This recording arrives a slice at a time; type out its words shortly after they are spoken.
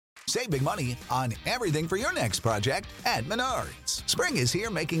Save big money on everything for your next project at Menards. Spring is here,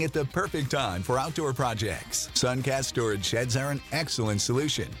 making it the perfect time for outdoor projects. Suncast storage sheds are an excellent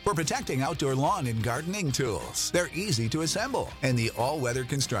solution for protecting outdoor lawn and gardening tools. They're easy to assemble, and the all-weather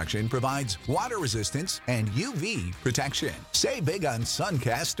construction provides water resistance and UV protection. Save big on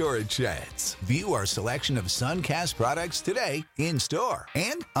Suncast storage sheds. View our selection of Suncast products today in-store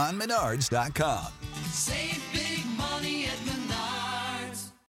and on Menards.com. Save big money at Menards.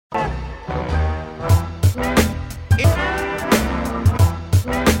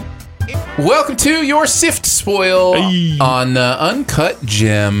 Welcome to your Sift Spoil on Uncut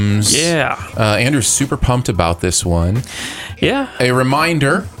Gems. Yeah. Andrew's super pumped about this one. Yeah. A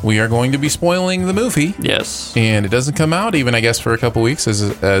reminder, we are going to be spoiling the movie. Yes. And it doesn't come out even, I guess, for a couple weeks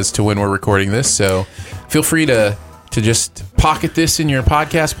as to when we're recording this. So feel free to just pocket this in your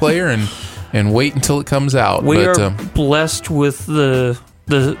podcast player and wait until it comes out. We are blessed with the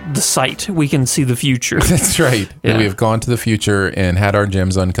sight. We can see the future. That's right. Yeah. We have gone to the future and had our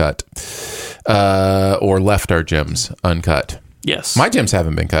gems uncut. Or left our gems uncut. Yes. My gems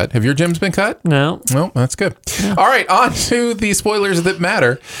haven't been cut. Have your gems been cut? No. No, that's good. Yeah. All right, on to the spoilers that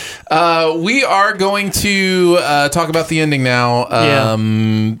matter. We are going to talk about the ending now.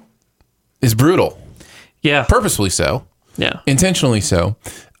 Is brutal. Yeah. Purposefully so. Yeah. Intentionally so.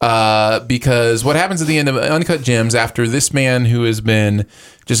 Because what happens at the end of Uncut Gems after this man who has been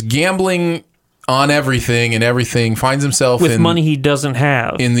just gambling on everything and everything finds himself with money he doesn't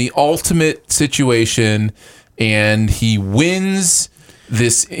have in the ultimate situation, and he wins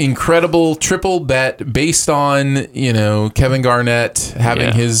this incredible triple bet based on, Kevin Garnett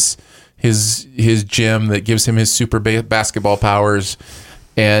having his gem that gives him his super basketball powers.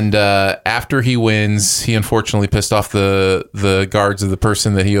 And after he wins, he unfortunately pissed off the guards of the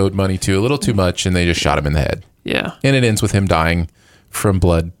person that he owed money to a little too much, and they just shot him in the head. Yeah. And it ends with him dying from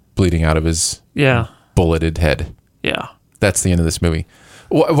blood bleeding out of his bulleted head. Yeah. That's the end of this movie.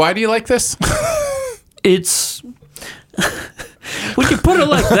 Why do you like this? It's... When you put it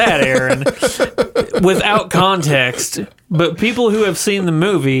like that, Aaron, without context, but people who have seen the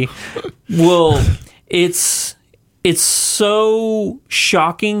movie will... It's so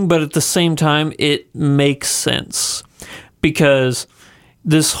shocking, but at the same time, it makes sense. Because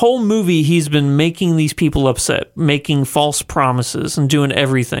this whole movie, he's been making these people upset, making false promises and doing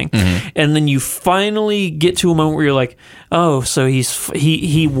everything. Mm-hmm. And then you finally get to a moment where you're like, oh, so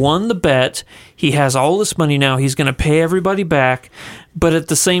he won the bet. He has all this money now. He's going to pay everybody back. But at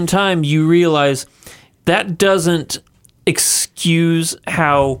the same time, you realize that doesn't excuse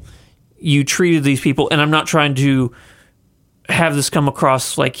how you treated these people. And I'm not trying to have this come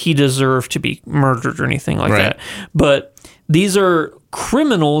across like he deserved to be murdered or anything like that. But these are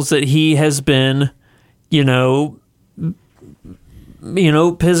criminals that he has been, pissing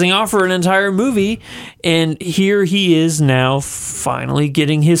off for an entire movie. And here he is now finally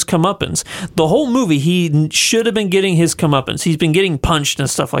getting his comeuppance. The whole movie, he should have been getting his comeuppance. He's been getting punched and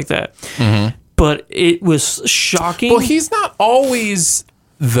stuff like that. Mm-hmm. But it was shocking. Well, he's not always...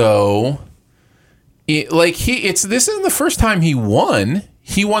 Though, this isn't the first time he won.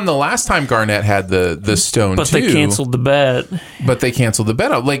 He won the last time Garnett had the stone, but too. They canceled the bet.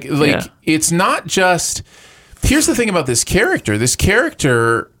 It's not just... Here's the thing about this character. This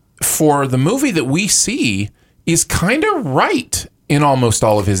character, for the movie that we see, is kind of right in almost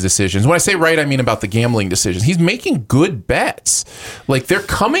all of his decisions. When I say right, I mean about the gambling decisions. He's making good bets. Like, they're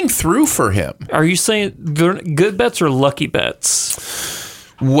coming through for him. Are you saying they're good bets or lucky bets?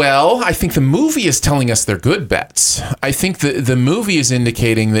 Well, I think the movie is telling us they're good bets. I think the movie is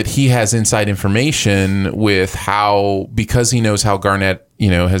indicating that he has inside information with because he knows how Garnett,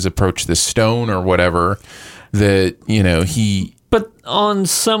 has approached this stone or whatever, that, he... But on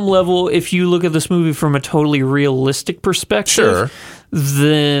some level, if you look at this movie from a totally realistic perspective,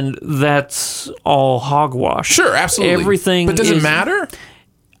 then that's all hogwash. Sure, absolutely. Everything But does it matter?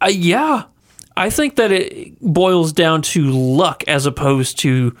 Yeah. I think that it boils down to luck as opposed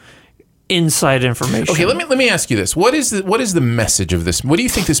to inside information. Okay, let me ask you this: what is the message of this? What do you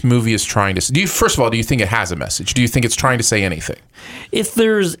think this movie is trying to? First of all, do you think it has a message? Do you think it's trying to say anything? If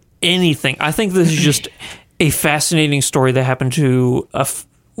there's anything, I think this is just a fascinating story that happened to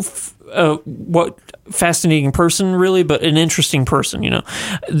fascinating person, really, but an interesting person.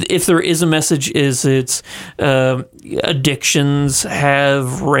 If there is a message, is it's addictions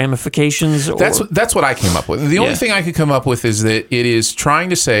have ramifications. That's what I came up with. The only thing I could come up with is that it is trying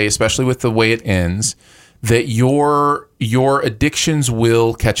to say, especially with the way it ends, that your addictions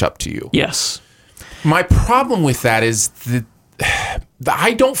will catch up to you. Yes. My problem with that is that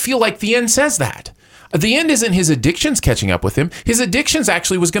I don't feel like the end says that. The end isn't his addictions catching up with him. His addictions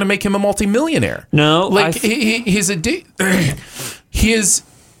actually was going to make him a multimillionaire. No, like the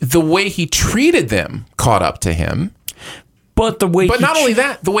way he treated them caught up to him. but the way, But not only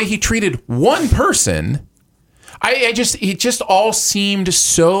that, the way he treated one person, it just all seemed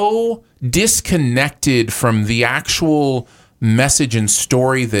so disconnected from the actual message and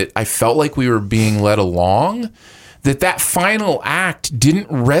story that I felt like we were being led along, that final act didn't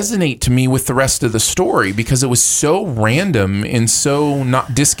resonate to me with the rest of the story because it was so random and so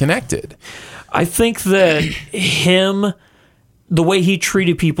not disconnected. I think that the way he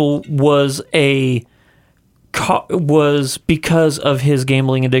treated people was because of his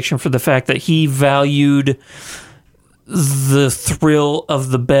gambling addiction, for the fact that he valued the thrill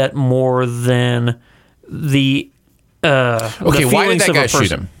of the bet more than the okay, why did that guy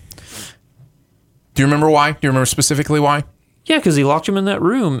shoot him? Do you remember why? Do you remember specifically why? Yeah, because he locked him in that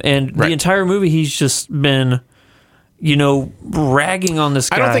room, and the entire movie he's just been, ragging on this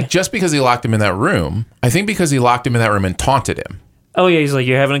guy. I don't think just because he locked him in that room. I think because he locked him in that room and taunted him. Oh yeah, he's like,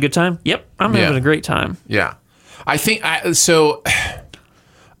 "You're having a good time?" Yep, I'm having a great time. Yeah, I think so.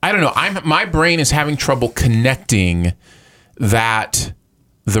 I don't know. My brain is having trouble connecting that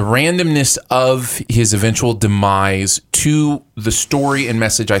the randomness of his eventual demise to the story and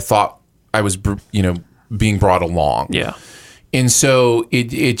message I thought I was, being brought along. Yeah. And so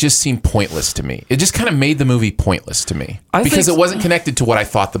it just seemed pointless to me. It just kind of made the movie pointless to me because it wasn't connected to what I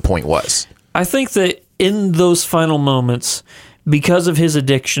thought the point was. I think that in those final moments, because of his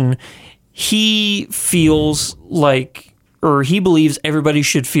addiction, he feels like, or he believes everybody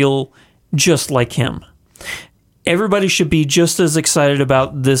should feel just like him. Everybody should be just as excited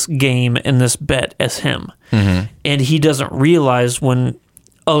about this game and this bet as him. Mm-hmm. And he doesn't realize when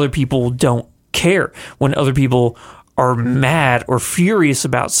other people don't care, when other people are mad or furious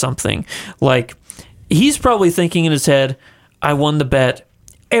about something. Like, he's probably thinking in his head, I won the bet,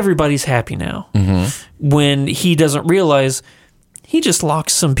 everybody's happy now. Mm-hmm. When he doesn't realize he just locked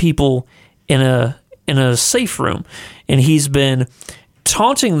some people in a safe room, and he's been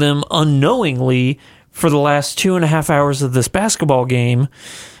taunting them unknowingly for the last 2.5 hours of this basketball game,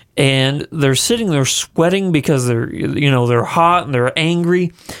 and they're sitting there sweating because they're hot and they're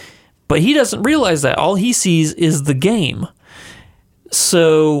angry, but he doesn't realize that. All he sees is the game.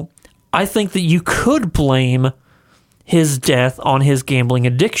 So I think that you could blame his death on his gambling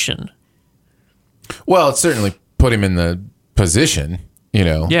addiction. Well, it certainly put him in the position,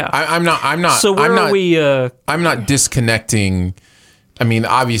 Yeah. I'm not. So where are we? I'm not disconnecting. I mean,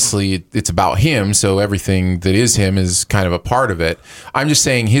 obviously, it's about him, so everything that is him is kind of a part of it. I'm just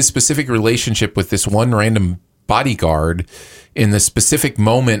saying his specific relationship with this one random bodyguard in the specific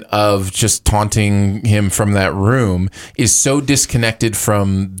moment of just taunting him from that room is so disconnected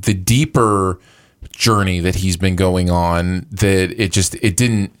from the deeper journey that he's been going on that it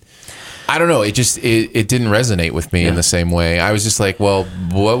didn't. I don't know. It didn't resonate with me in the same way. I was just like, well,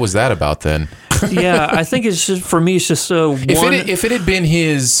 what was that about then? Yeah, I think it's just, for me, it's just so. If it had been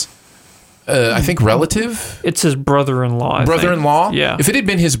his, I think relative. It's his brother-in-law. Brother-in-law? Yeah. If it had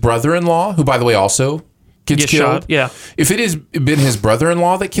been his brother-in-law, who, by the way, also gets killed. Shot, yeah. If it has been his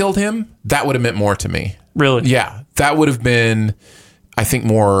brother-in-law that killed him, that would have meant more to me. Really? Yeah. That would have been, I think,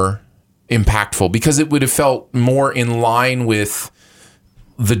 more impactful because it would have felt more in line with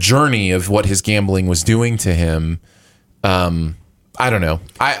the journey of what his gambling was doing to him. I don't know.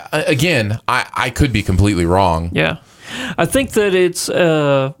 I could be completely wrong. Yeah. I think that it's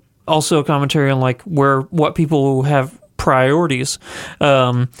also a commentary on what people have priorities.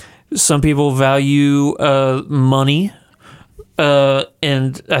 Some people value money,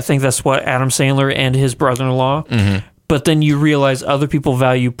 and I think that's what Adam Sandler and his brother-in-law. Mm-hmm. But then you realize other people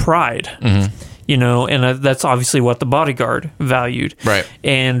value pride. Mm-hmm. And that's obviously what the bodyguard valued. Right.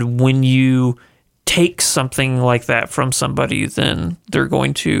 And when you take something like that from somebody, then they're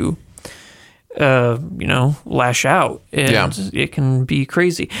going to, lash out. And it can be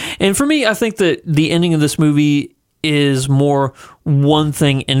crazy. And for me, I think that the ending of this movie is more one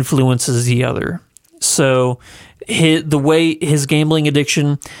thing influences the other. So the way his gambling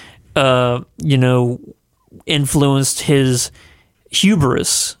addiction, influenced his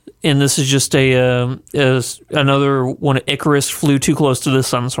hubris. And this is just another one. Icarus flew too close to the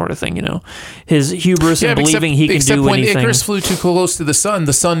sun, sort of thing. His hubris and believing he can do anything. Except when Icarus flew too close to the sun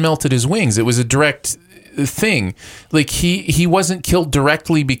melted his wings. It was a direct thing. Like he wasn't killed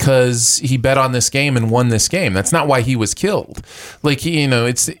directly because he bet on this game and won this game. That's not why he was killed. Like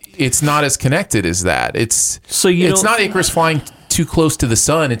it's not as connected as that. It's not Icarus flying too close to the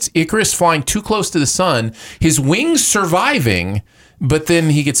sun. It's Icarus flying too close to the sun. His wings surviving. But then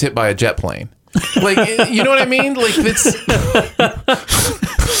he gets hit by a jet plane. Like, you know what I mean? Like, it's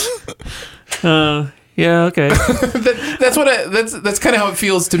Yeah, okay. that's kind of how it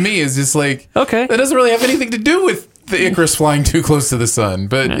feels to me. Is just like, Okay. that doesn't really have anything to do with the Icarus flying too close to the sun.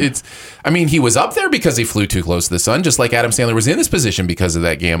 But he was up there because he flew too close to the sun, just like Adam Sandler was in this position because of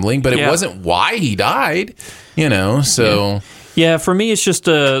that gambling. But it wasn't why he died, So Yeah, for me, it's just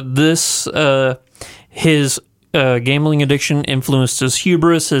his gambling addiction influenced his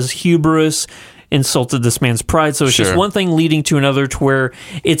hubris insulted this man's pride. So it's just one thing leading to another, to where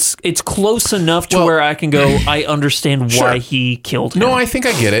it's close enough to where I can go, I understand why he killed him. No, I think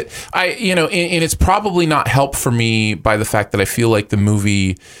I get it. And it's probably not helped for me by the fact that I feel like the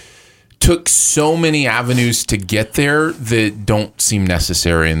movie took so many avenues to get there that don't seem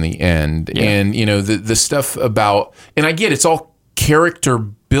necessary in the end. Yeah. And, the stuff about, and I get it's all character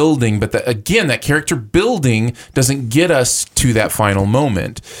building, but that character building doesn't get us to that final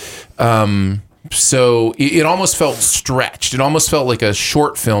moment. So it almost felt stretched. It almost felt like a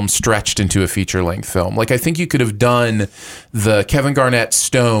short film stretched into a feature-length film. Like, I think you could have done the Kevin Garnett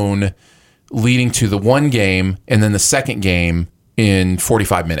Stone leading to the one game and then the second game in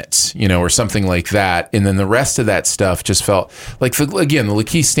 45 minutes, or something like that. And then the rest of that stuff just felt like, the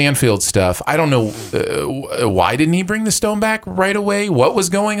Lakeith Stanfield stuff. I don't know why didn't he bring the stone back right away? What was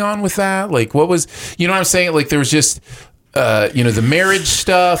going on with that? Like, what was, what I'm saying? Like, there was just, the marriage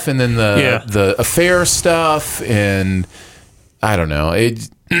stuff and then the affair stuff. And I don't know.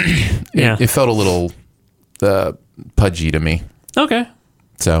 It felt a little pudgy to me. Okay.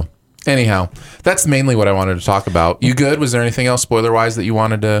 So anyhow, that's mainly what I wanted to talk about. You good? Was there anything else spoiler-wise that you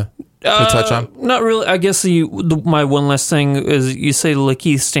wanted to touch on? Not really. I guess my one last thing is, you say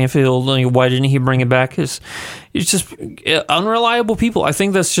Lakeith Stanfield, why didn't he bring it back? It's just unreliable people. I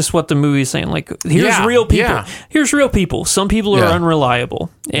think that's just what the movie is saying. Like, here's real people. Yeah. Here's real people. Some people are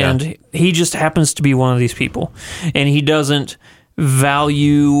unreliable, and he just happens to be one of these people. And he doesn't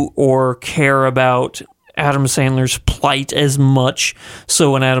value or care about Adam Sandler's plight as much.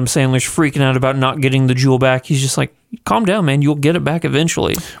 So when Adam Sandler's freaking out about not getting the jewel back, he's just like, calm down, man. You'll get it back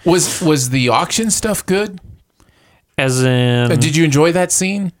eventually. Was the auction stuff good? As in... Did you enjoy that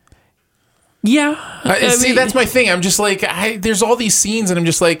scene? Yeah. See, that's my thing. I'm just like, there's all these scenes and I'm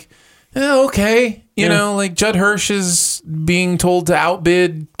just like, okay. You know, like Judd Hirsch is being told to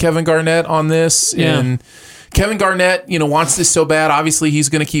outbid Kevin Garnett on this. Yeah. And Kevin Garnett, wants this so bad. Obviously, he's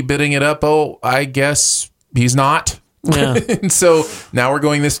going to keep bidding it up. Oh, I guess he's not. Yeah. And so now we're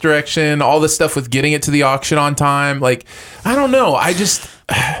going this direction. All this stuff with getting it to the auction on time. Like, I don't know.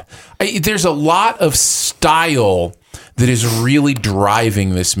 There's a lot of style that is really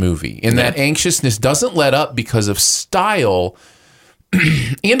driving this movie. And that anxiousness doesn't let up because of style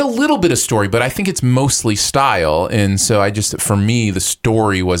and a little bit of story. But I think it's mostly style. And so for me, the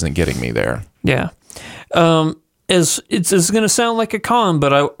story wasn't getting me there. Yeah. It's going to sound like a con,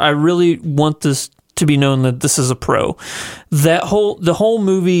 but I really want this to be known that this is a pro. The whole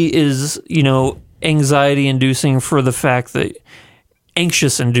movie is, anxiety inducing for the fact that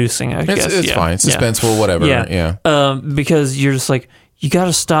anxious inducing, I guess. It's fine. Suspenseful, whatever. Yeah. Because you're just like, you got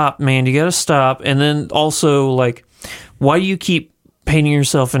to stop, man. You got to stop. And then also, like, why do you keep painting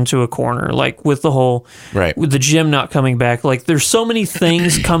yourself into a corner, like with the whole, with the gym not coming back? Like, there's so many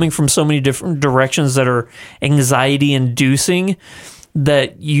things coming from so many different directions that are anxiety inducing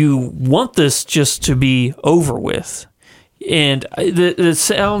that you want this just to be over with. And it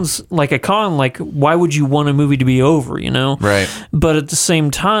sounds like a con. Like, why would you want a movie to be over, Right. But at the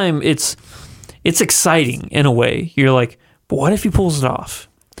same time, it's exciting in a way. You're like, but what if he pulls it off?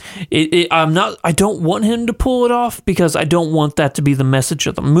 I don't want him to pull it off, because I don't want that to be the message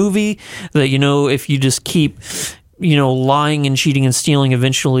of the movie, that, if you just keep, lying and cheating and stealing,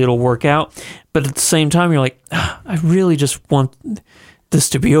 eventually it'll work out. But at the same time, you're like, I really just want this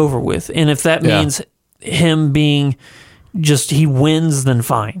to be over with. And if that means him being just, he wins, then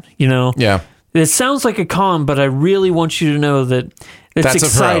fine, Yeah. It sounds like a con, but I really want you to know that that's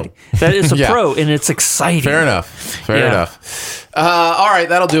exciting. That is a pro, and it's exciting. Fair enough. All right,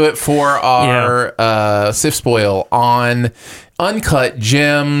 that'll do it for our SIF spoil on Uncut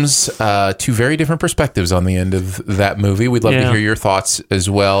Gems. Two very different perspectives on the end of that movie. We'd love to hear your thoughts as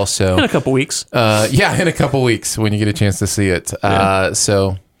well. So in a couple weeks. In a couple weeks when you get a chance to see it.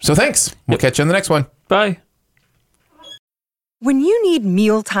 So thanks. We'll catch you on the next one. Bye. When you need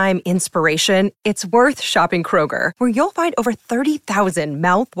mealtime inspiration, it's worth shopping Kroger, where you'll find over 30,000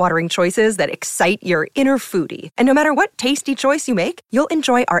 mouth-watering choices that excite your inner foodie. And no matter what tasty choice you make, you'll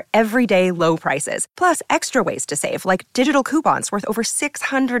enjoy our everyday low prices, plus extra ways to save, like digital coupons worth over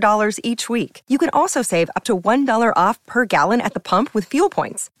 $600 each week. You can also save up to $1 off per gallon at the pump with fuel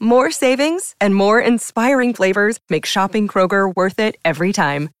points. More savings and more inspiring flavors make shopping Kroger worth it every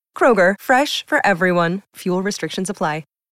time. Kroger, fresh for everyone. Fuel restrictions apply.